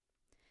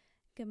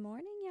Good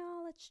morning,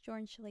 y'all. It's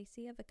Jordan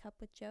Shalacy of A Cup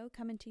with Joe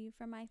coming to you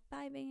from my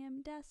 5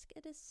 a.m. desk.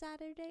 It is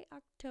Saturday,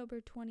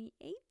 October 28th,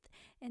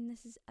 and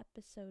this is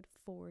episode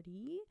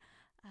 40.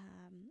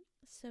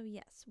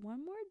 Yes,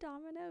 one more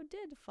domino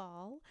did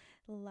fall.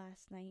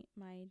 Last night,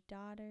 my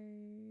daughter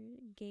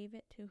gave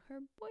it to her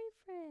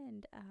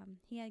boyfriend.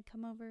 He had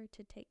come over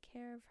to take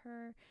care of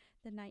her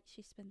the night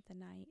she spent the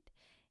night.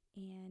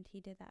 And he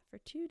did that for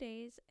 2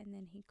 days, and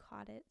then he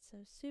caught it. So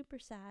super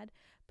sad,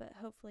 but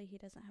hopefully he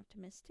doesn't have to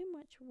miss too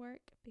much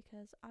work,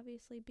 because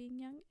obviously being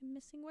young and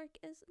missing work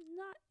is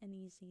not an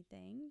easy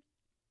thing.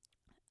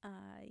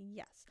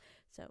 Yes.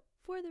 So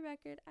for the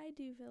record, I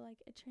do feel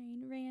like a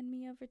train ran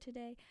me over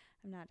today.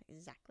 I'm not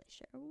exactly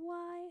sure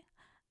why.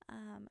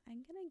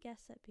 I'm gonna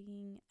guess at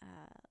being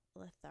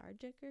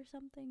lethargic or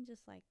something,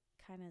 just like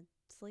kind of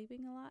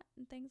sleeping a lot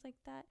and things like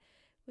that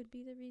would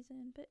be the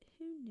reason, but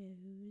who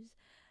knows.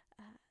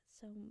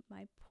 So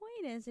my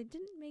point is, I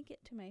didn't make it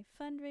to my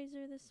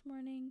fundraiser this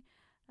morning.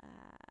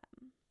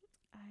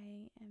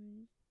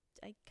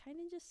 I kind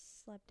of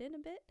just slept in a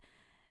bit,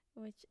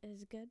 which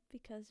is good,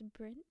 because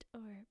Brent,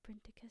 or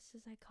Brenticus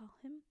as I call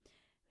him,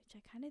 which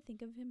I kind of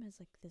think of him as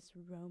like this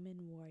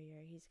Roman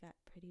warrior. He's got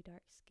pretty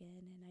dark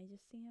skin, and I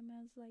just see him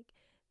as like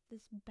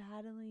this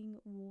battling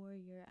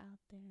warrior out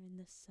there in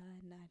the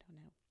sun. I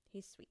don't know.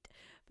 He's sweet.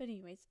 But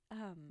anyways,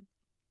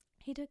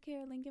 he took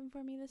care of Lincoln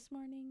for me this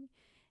morning,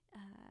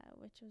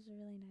 which was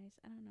really nice.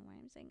 I don't know why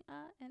I'm saying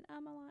and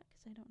a lot,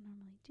 because I don't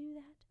normally do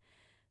that.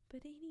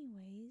 But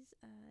anyways,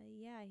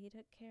 he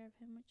took care of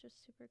him, which was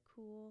super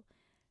cool.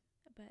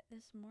 But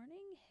this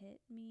morning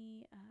hit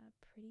me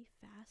pretty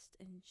fast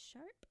and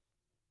sharp.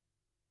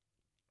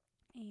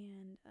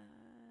 And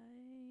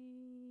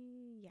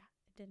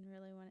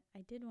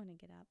I did want to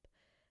get up,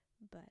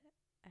 but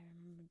I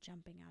remember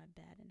jumping out of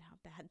bed and how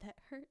bad that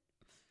hurt.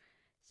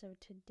 So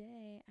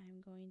today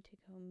I'm going to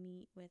go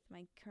meet with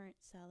my current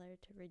seller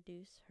to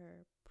reduce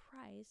her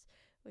price,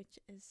 which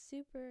is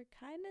super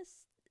kind of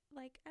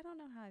like, I don't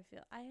know how I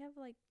feel. I have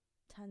like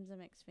tons of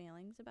mixed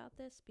feelings about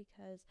this,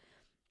 because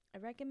I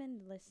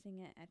recommend listing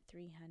it at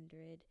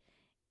 300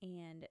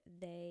 and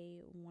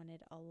they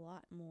wanted a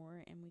lot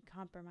more, and we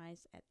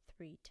compromised at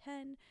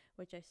 310,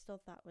 which I still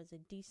thought was a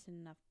decent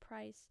enough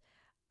price.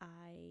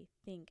 I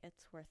think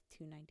it's worth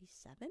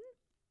 297.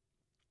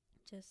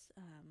 Just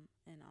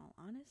in all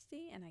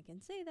honesty, and I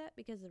can say that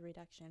because the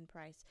reduction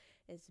price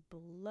is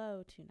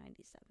below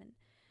 $297.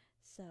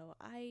 So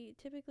I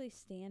typically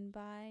stand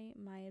by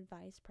my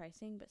advice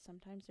pricing, but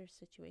sometimes there's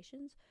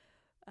situations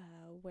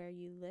where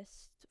you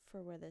list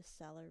for where the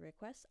seller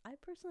requests. I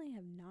personally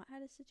have not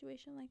had a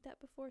situation like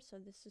that before, so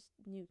this is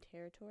new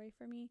territory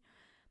for me.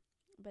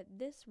 But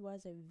this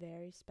was a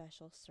very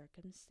special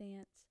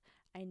circumstance.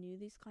 I knew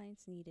these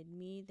clients needed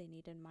me, they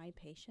needed my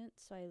patience,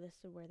 so I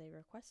listed where they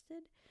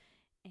requested.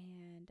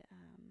 And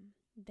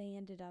they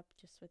ended up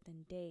just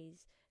within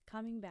days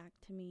coming back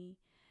to me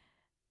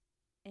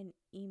and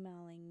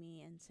emailing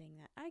me and saying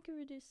that I could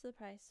reduce the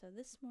price. So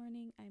this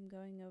morning I'm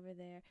going over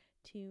there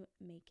to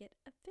make it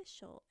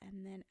official.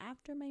 And then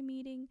after my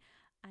meeting,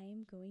 I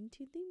am going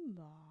to the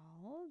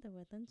mall, the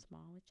Woodlands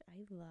Mall, which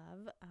I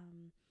love.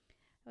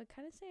 I would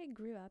kind of say I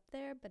grew up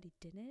there, but I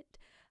didn't.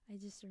 I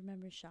just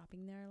remember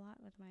shopping there a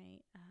lot with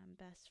my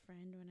best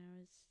friend when I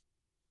was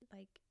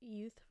like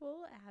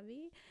youthful,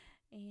 Abby.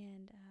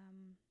 And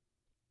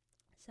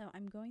so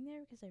I'm going there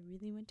because I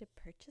really want to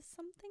purchase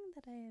something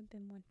that I have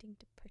been wanting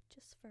to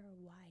purchase for a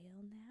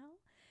while now.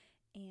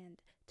 And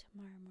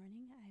tomorrow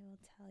morning I will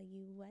tell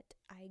you what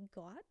I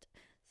got.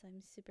 So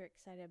I'm super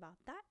excited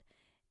about that.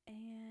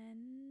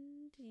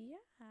 And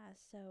yeah,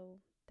 so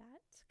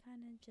that's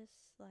kind of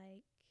just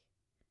like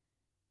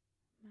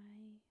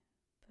my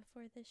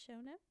before the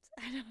show notes.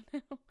 I don't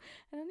know.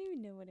 I don't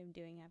even know what I'm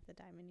doing half the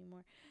time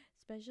anymore,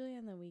 especially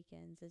on the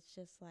weekends. It's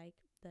just like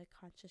the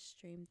conscious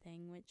stream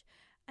thing, which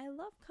I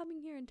love coming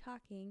here and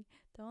talking.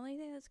 The only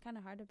thing that's kind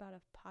of hard about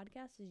a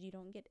podcast is you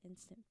don't get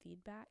instant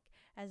feedback,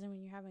 as in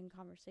when you're having a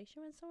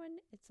conversation with someone,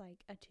 it's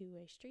like a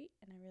two-way street,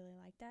 and I really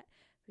like that.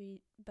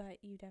 But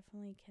you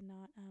definitely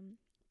cannot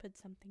put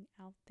something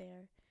out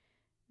there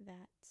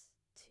that's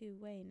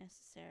two-way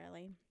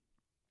necessarily.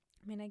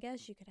 I mean, I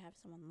guess you could have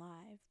someone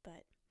live,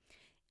 but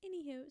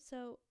anywho,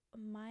 so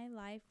my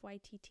life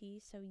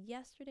YTT. So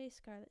yesterday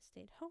Scarlett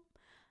stayed home.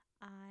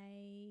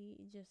 I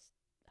just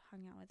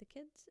hung out with the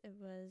kids.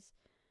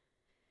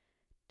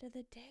 Did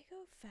the day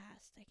go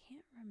fast? I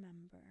can't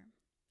remember.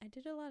 I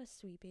did a lot of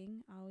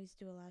sweeping. I always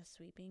do a lot of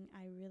sweeping.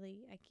 I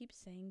keep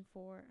saying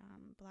for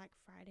Black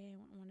Friday I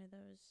want one of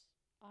those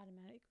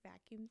automatic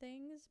vacuum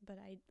things, but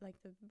I like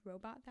the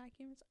robot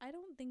vacuums. I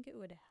don't think it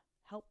would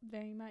help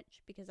very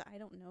much, because I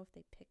don't know if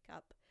they pick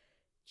up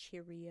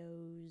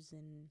Cheerios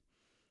and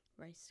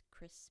Rice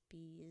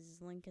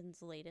Krispies.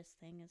 Lincoln's latest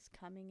thing is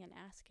coming and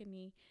asking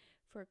me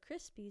for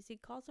Krispies. He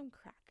calls them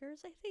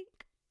crackers, I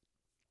think.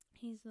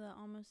 He's the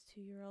almost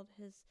 2-year-old.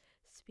 His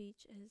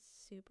speech is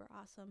super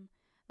awesome.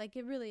 Like,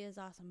 it really is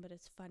awesome, but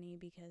it's funny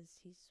because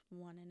he's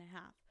 1.5.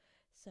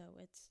 So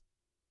it's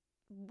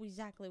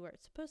exactly where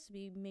it's supposed to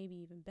be, maybe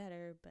even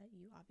better, but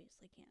you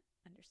obviously can't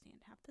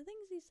understand half the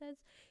things he says.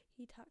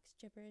 He talks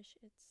gibberish.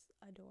 It's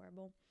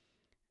adorable.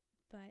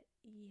 But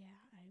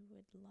yeah, I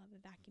would love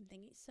a vacuum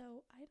thingy.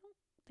 So I don't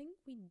think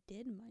we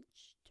did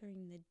much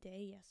during the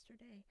day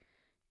yesterday.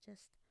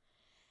 Just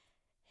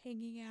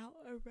hanging out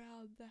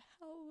around the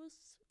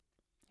house.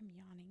 I'm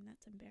yawning.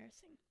 That's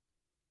embarrassing.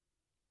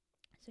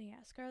 So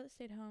yeah, Scarlett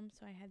stayed home,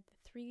 so I had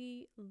the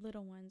 3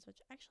 little ones, which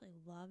I actually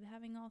love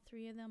having all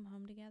 3 of them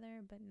home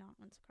together, but not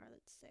when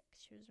Scarlett's sick.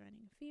 She was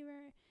running a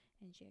fever,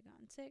 and she had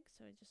gotten sick,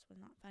 so it just was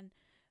not fun.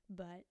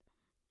 But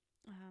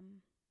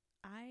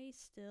I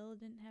still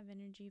didn't have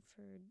energy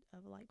for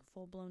a like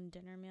full-blown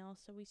dinner meal,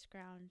 so we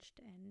scrounged,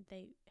 and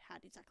they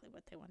had exactly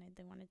what they wanted.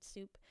 They wanted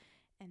soup,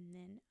 and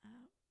then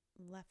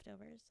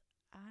leftovers.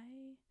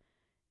 I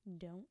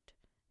don't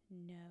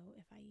know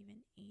if I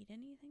even ate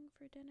anything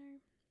for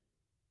dinner.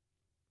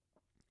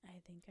 I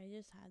think I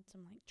just had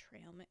some like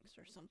trail mix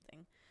or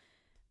something.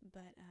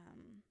 But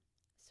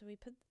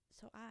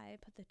so I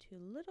put the 2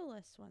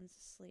 littlest ones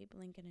to sleep,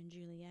 Lincoln and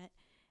Juliet,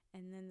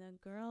 and then the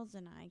girls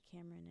and I,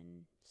 Cameron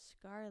and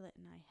Scarlett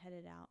and I,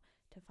 headed out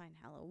to find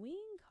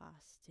Halloween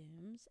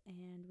costumes,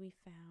 and we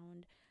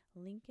found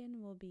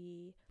Lincoln will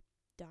be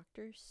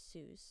Dr.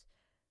 Seuss.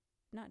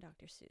 Not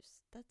Dr.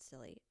 Seuss. That's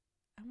silly.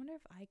 I wonder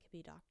if I could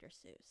be Dr.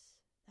 Seuss.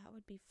 That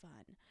would be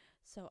fun.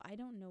 So I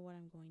don't know what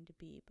I'm going to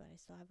be, but I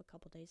still have a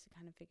couple days to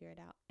kind of figure it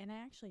out. And I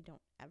actually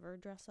don't ever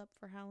dress up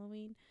for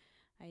Halloween.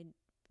 I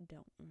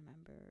don't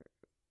remember.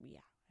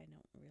 Yeah, I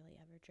don't really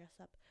ever dress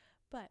up.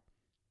 But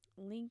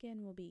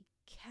Lincoln will be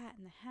Cat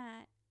in the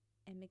Hat,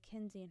 and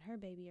Mackenzie and her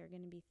baby are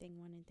going to be Thing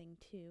 1 and Thing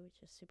 2,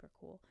 which is super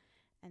cool.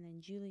 And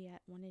then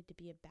Juliet wanted to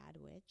be a bad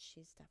witch.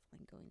 She's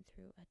definitely going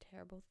through a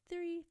terrible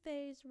 3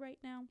 phase right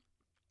now.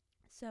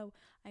 So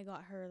I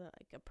got her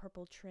like a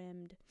purple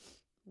trimmed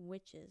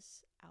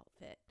witch's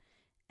outfit.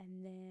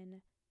 And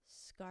then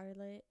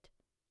Scarlett,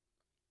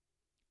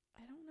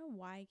 I don't know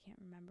why I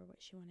can't remember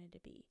what she wanted to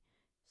be.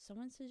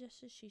 Someone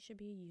suggested she should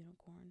be a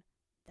unicorn.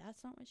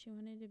 That's not what she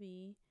wanted to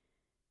be.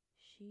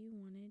 She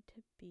wanted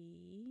to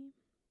be,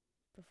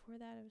 before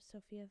that it was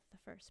Sophia the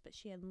First, but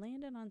she had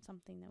landed on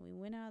something that we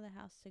went out of the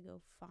house to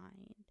go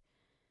find.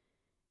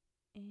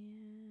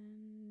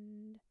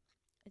 And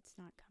it's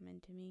not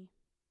coming to me.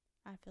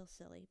 I feel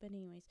silly. But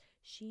anyways,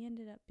 she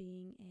ended up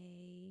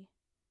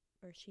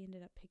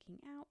picking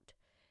out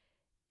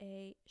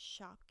a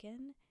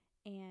Shopkin,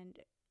 and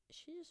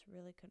she just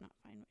really could not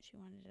find what she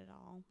wanted at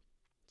all.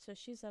 So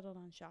she settled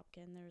on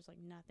Shopkin. There was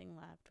like nothing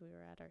left. We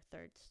were at our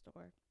 3rd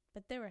store.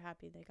 But they were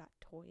happy. They got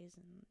toys,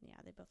 and yeah,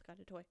 they both got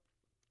a toy.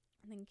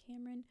 And then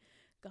Cameron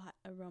got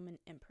a Roman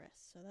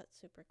Empress. So that's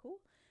super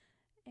cool.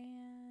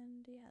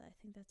 And yeah, I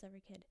think that's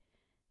every kid.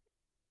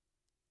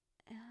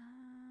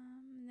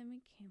 Then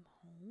we came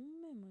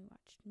home and we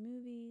watched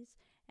movies,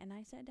 and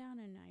I sat down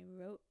and I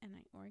wrote and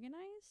I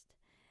organized,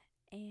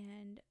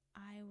 and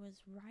I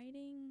was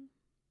writing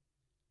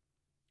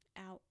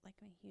out like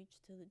my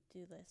huge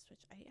to-do list,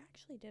 which I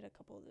actually did a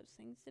couple of those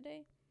things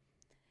today.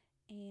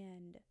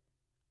 And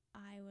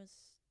I was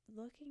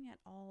looking at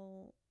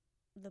all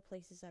the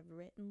places I've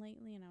written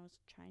lately, and I was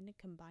trying to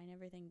combine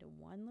everything to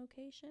one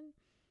location,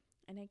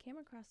 and I came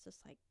across this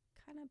like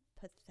kind of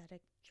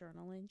pathetic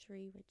journal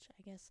entry, which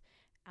I guess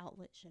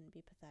outlet shouldn't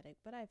be pathetic,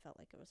 but I felt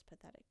like it was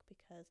pathetic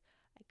because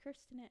I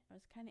cursed in it. I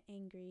was kind of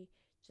angry,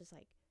 just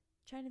like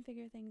trying to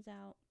figure things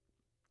out,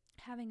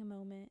 having a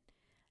moment,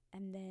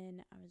 and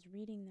then I was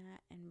reading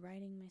that and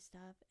writing my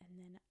stuff, and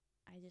then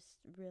I just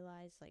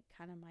realized like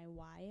kind of my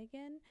why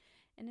again.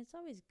 And it's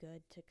always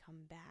good to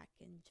come back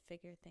and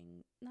figure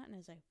things, not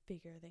as I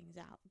figure things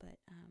out, but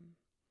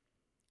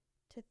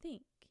to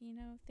think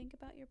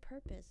about your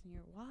purpose and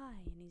your why,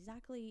 and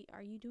exactly,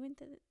 are you doing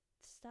the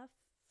stuff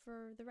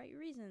for the right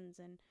reasons?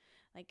 And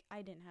like,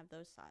 I didn't have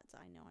those thoughts.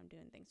 I know I'm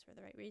doing things for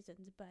the right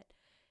reasons, but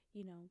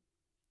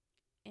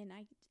and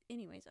I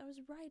was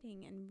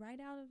writing, and right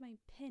out of my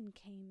pen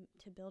came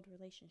to build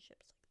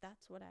relationships. Like,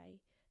 that's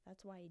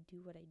why I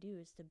do what I do,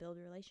 is to build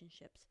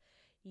relationships.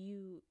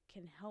 You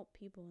can help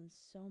people in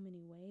so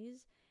many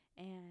ways,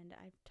 and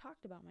I've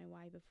talked about my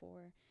why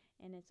before,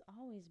 and it's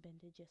always been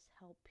to just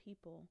help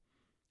people.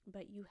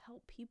 But you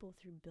help people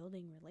through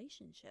building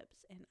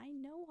relationships, and I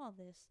know all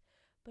this,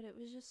 but it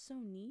was just so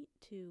neat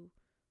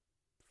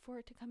for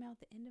it to come out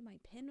the end of my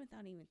pen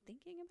without even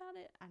thinking about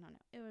it. I don't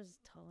know. It was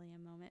totally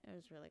a moment. It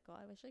was really cool.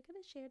 I wish I could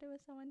have shared it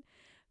with someone,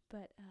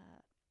 but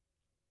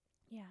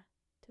yeah,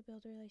 to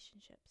build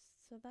relationships.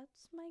 So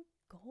that's my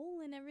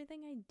goal in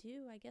everything I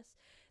do. I guess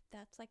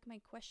that's like my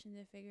question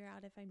to figure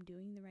out if I'm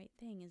doing the right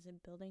thing. Is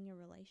it building a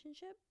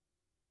relationship?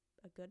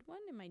 A good one?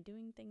 Am I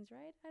doing things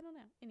right? I don't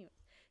know.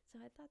 Anyways, so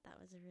I thought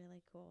that was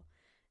really cool.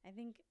 I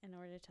think in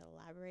order to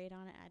elaborate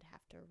on it, I'd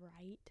have to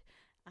write.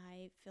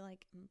 I feel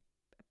like I'm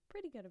a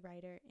pretty good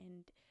writer,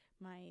 and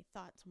my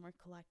thoughts are more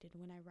collected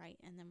when I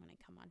write, and then when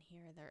I come on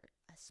here, they're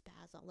a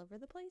spaz all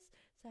over the place.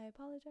 So I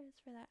apologize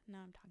for that.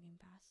 Now I'm talking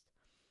fast.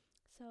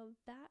 So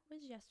that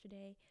was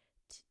yesterday.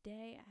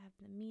 today I have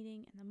the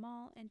meeting in the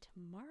mall, and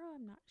tomorrow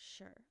I'm not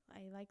sure.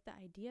 I like the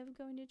idea of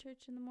going to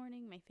church in the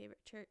morning. My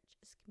favorite church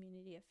is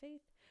Community of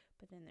Faith,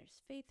 but then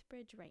there's Faith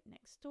Bridge right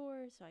next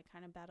door, so I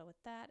kind of battle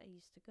with that. I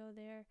used to go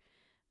there,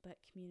 but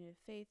Community of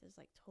Faith is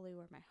like totally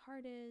where my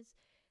heart is,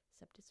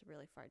 except it's a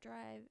really far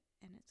drive,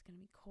 and it's going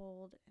to be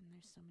cold, and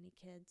there's so many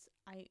kids.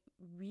 I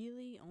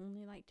really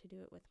only like to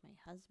do it with my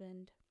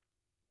husband.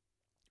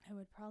 I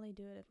would probably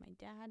do it if my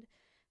dad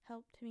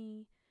helped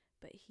me,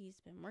 but he's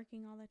been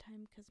working all the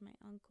time because my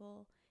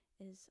uncle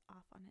is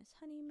off on his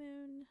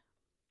honeymoon.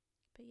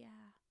 But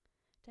yeah,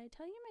 did I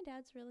tell you my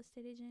dad's a real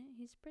estate agent?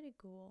 He's pretty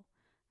cool.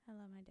 I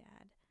love my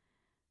dad.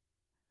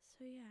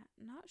 So yeah,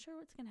 not sure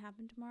what's going to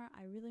happen tomorrow.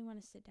 I really want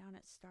to sit down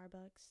at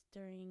Starbucks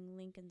during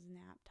Lincoln's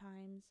nap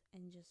times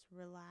and just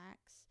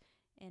relax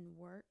and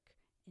work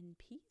in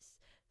peace.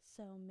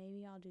 So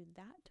maybe I'll do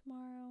that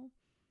tomorrow.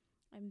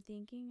 I'm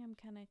thinking I'm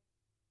gonna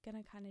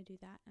do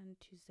that on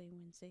Tuesday,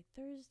 Wednesday,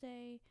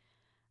 Thursday.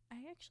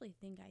 I actually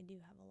think I do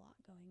have a lot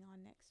going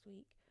on next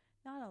week.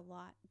 Not a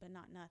lot, but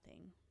not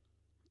nothing.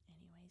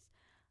 Anyways,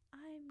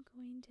 I'm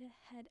going to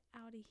head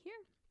out of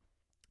here.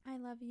 I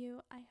love you.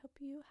 I hope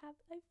you have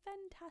a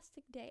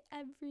fantastic day,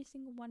 every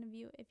single one of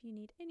you. If you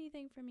need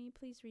anything from me,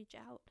 please reach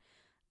out.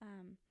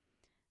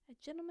 A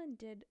gentleman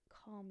did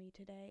call me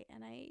today,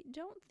 and I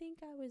don't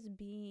think I was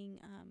being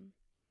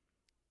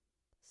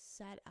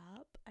set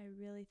up. I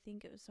really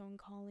think it was someone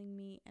calling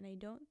me, and I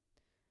don't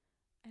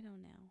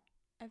know.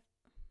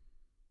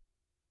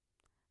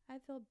 I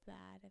feel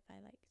bad if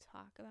I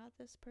talk about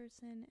this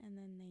person and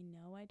then they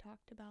know I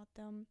talked about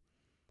them.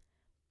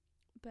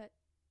 But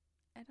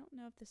I don't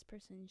know if this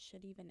person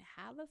should even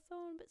have a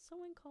phone, but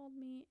someone called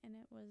me and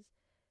it was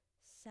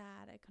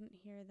sad. I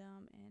couldn't hear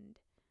them, and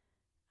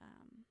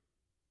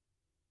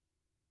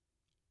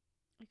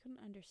I couldn't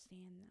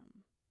understand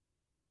them.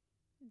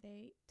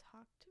 They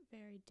talked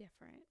very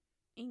different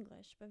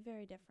English, but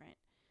very different.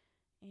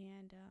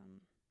 And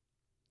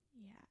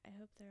yeah, I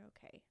hope they're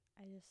okay.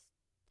 I just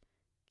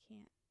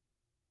can't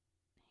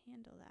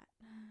handle that.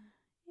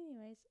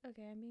 Anyways,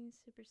 okay, I'm being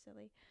super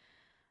silly.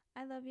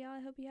 I love y'all.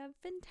 I hope you have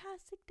a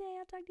fantastic day.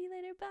 I'll talk to you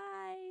later.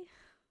 Bye.